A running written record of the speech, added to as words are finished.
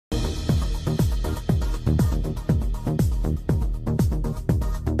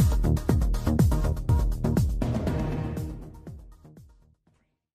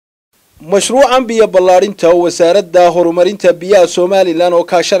مشروعاً بيا بلادhinta wasaaradda horumarinta biyaha Soomaaliland oo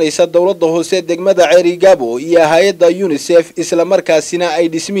kaashanaysa dawladda hoose degmada Ceerigaabo iyo hay'adda UNICEF isla markaasina ay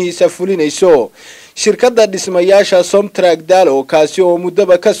dhismihiisa fulinayso shirkadda dhismayaasha Daawo kaasi oo muddo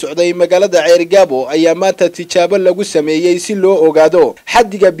ka socday magaalada Ceerigaabo ayaa maanta tijaabo lagu sameeyay si loo ogaado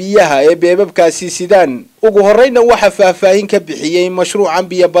xaddiga biyaha ee beebabkaasi sidaan ugu horeyna waxa faahfaahin ka bixiyay mashruucan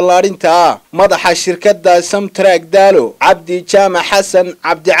biya balaadhinta madaxa shirkadda Daawo Cabdi Jaamac Xasan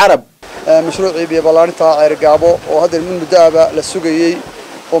Cabdi Carab مشروع بيو بلادhinta Ceerigaabo oo hadda min muddaaba la sugayay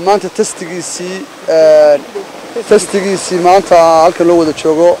oo maanta testigiisii maanta halka loo wada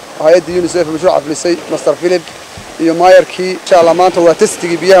joogo hay'adda UNICEF mashruuca filisay Master Philip iyo maayarkii insha Allah maanta waa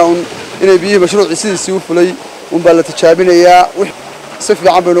testigii biyaha inay biyaha mashruuciisa u fulay baa la tijaabinayaa si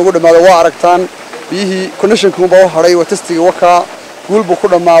fiican bay noogu dhamaado waa aragtaan biyihii connectionku baa haray waa testigii waka guulbu ku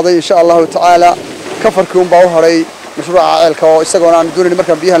dhamaaday insha Allah ta'ala kafarkii baa haray مشروع عائلك وإستقبلنا عن دون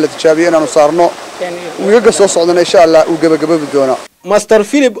المركب بيها اللي تشابهين أنا صارنا ويقص وصعدنا إن شاء الله وجب بدونا. ماستر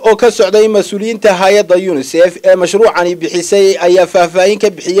فيليب أو كسعودي مسؤولين تهاية يونيسيف مشروع عني بحسي أي فافين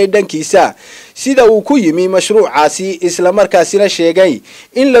كبحية دنكيسا سيدا وكوي من مشروع عاسي إسلام مركزنا شيء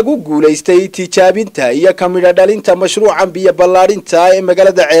إن لجو جوليستي تجابين تايا كاميرا دالين تا مشروع عن بيا بلادين تا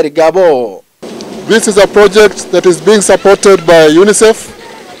مجال Ceerigaabo. This is a project that is being supported by UNICEF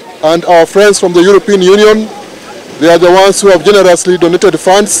and our friends from the European Union. They are the ones who have generously donated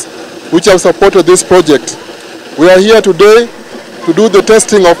funds which have supported this project. We are here today to do the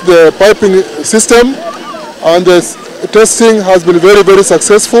testing of the piping system, and the testing has been very, very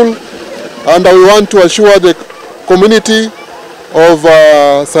successful, and I want to assure the community of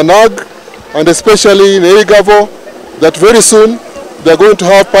Sanag and especially in Ceerigaabo that very soon they are going to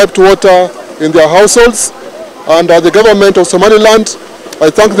have piped water in their households, and the government of Somaliland, I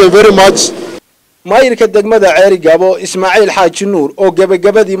thank them very much. maayirka degmada Ceerigaabo Ismaaciil Xaaji Nuur oo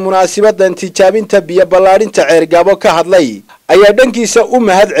gabagabadii munaasabaddan tijaabinta biyo balaadhinta Ceerigaabo ka hadlay ayaa dhankiisa u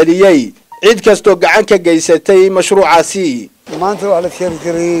mahad celiyay cid kasto gacan ka geysatay mashruucaasi maanta waxa la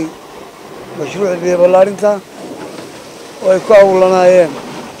sheegay mashruuca biyo balaadhinta oo ay ku awlanayeen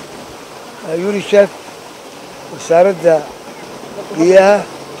UNICEF wasaaradda biyaha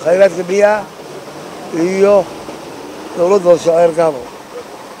khayraadka biyaha iyo dawladda hoose Ceerigaabo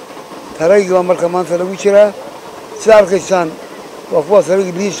ترى مركز ما أنت لو يشرا سعر كيسان وقوة طريق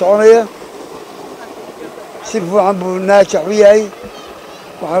بيس عناية سبوا عم بناجح وياي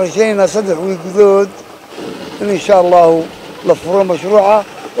وحرشين صدق ويجدود إن شاء الله لفروا مشروعه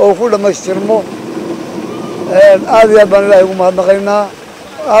وكل ما يستلموا هذا يبان الله وما نقينا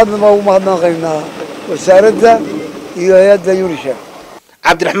هذا ما هو ما نقينا وسارده يد يونيشا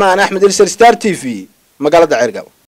عبد الرحمن أحمد ستار TV مقالة Ceerigaabo.